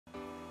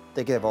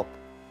They gave up,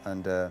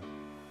 and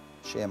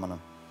shame on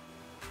them.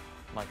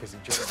 Mike is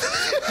enjoying it.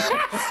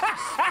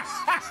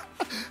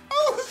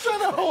 I was trying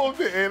to hold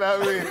it in, I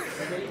mean.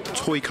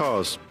 Toy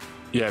cars.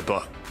 Yeah,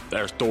 but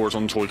there's doors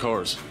on toy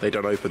cars. They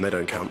don't open, they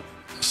don't count.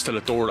 It's still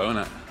a door, though,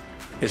 isn't it?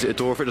 Is it a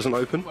door if it doesn't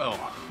open? Well,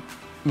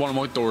 one of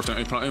my doors don't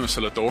open, it's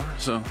still a door,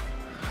 so...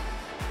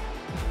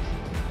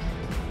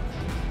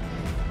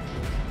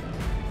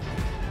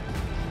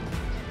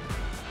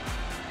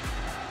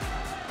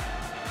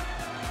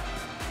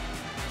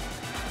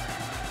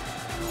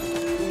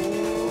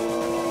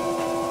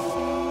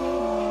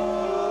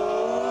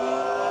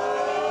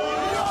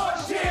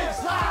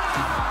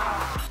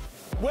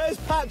 Where's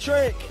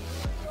Patrick?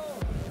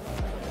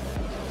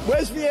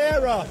 Where's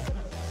Vieira?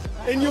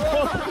 In your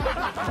pocket.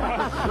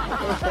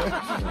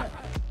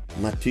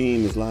 My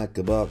team is like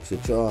a box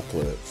of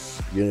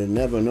chocolates. You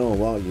never know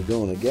what you're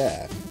going to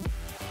get.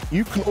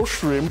 You can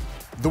usher him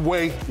the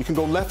way you can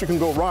go left, you can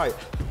go right.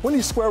 When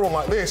you square one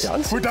like this,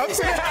 we're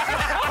dancing.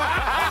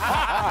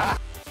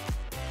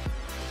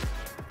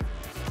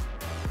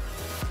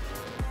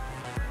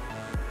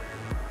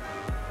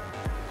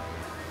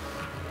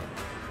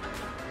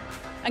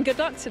 And good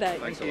luck today.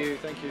 Thank you,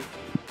 thank you.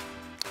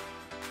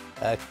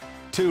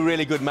 Two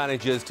really good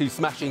managers, two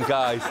smashing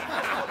guys.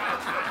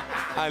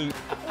 And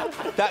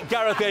that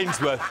Gareth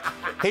Ainsworth,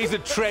 he's a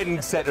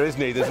trendsetter, isn't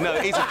he? He's a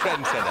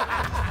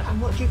trendsetter. And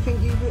what do you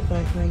think you look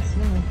like, Grace,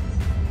 now?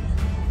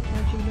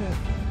 How do you look?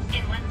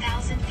 In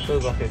 1,000 feet. I feel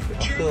like as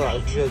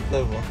good as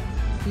ever.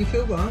 You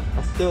feel what?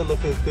 I still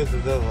look as good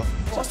as ever.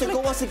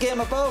 What's the game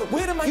about?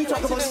 Where am I? You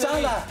talk about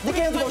Salah. The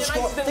game's about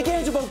score. The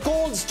game's about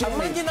goals, Jimmy.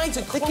 Man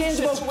United. The game's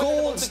about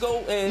goals.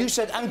 You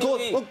said and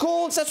goals. Well,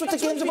 goals. That's what the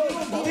game's about.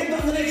 On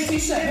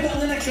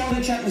the next round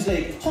in the Champions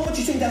League. How much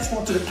do you think that's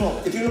worth to the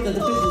club? If you look at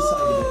the business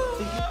side of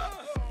it.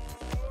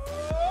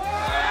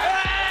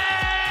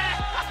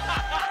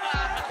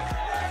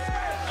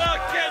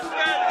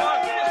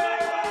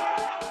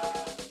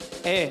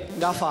 Hey,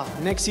 Gaffer,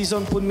 next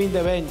season put me in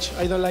the bench.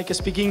 I don't like to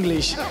speak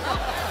English.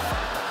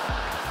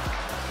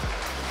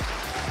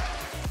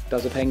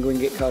 Does a penguin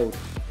get cold?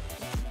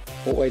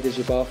 What way does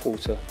your bath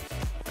water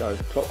go?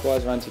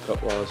 Clockwise or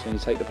anti-clockwise when you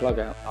take the plug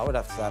out? I would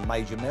have to say a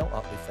major melt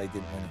up if they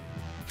didn't win.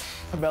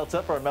 A melt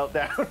up or a melt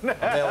down? A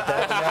melt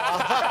down.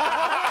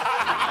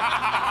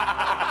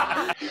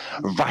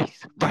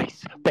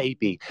 Rice,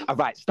 baby. All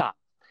right, stop.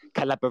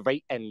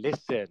 Collaborate and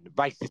listen.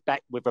 Rice is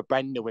back with a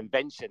brand new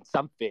invention.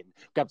 Something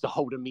grabs a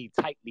hold of me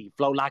tightly.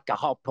 Flow like a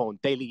harpoon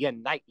daily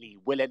and nightly.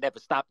 Will it ever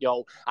stop,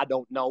 yo? I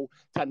don't know.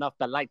 Turn off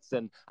the lights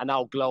and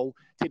I'll glow.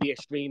 To the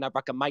extreme, I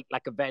rock a mic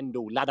like a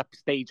vandal. Light up a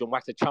stage and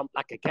wax a chump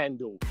like a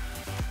candle.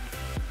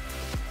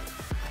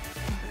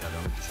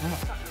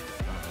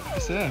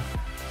 Sir.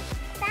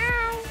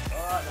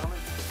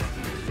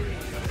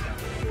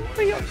 What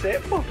are you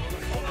upset for?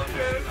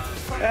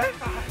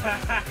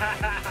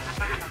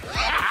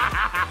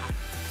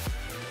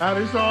 And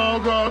it's all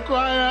gone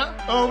quiet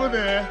over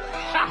there.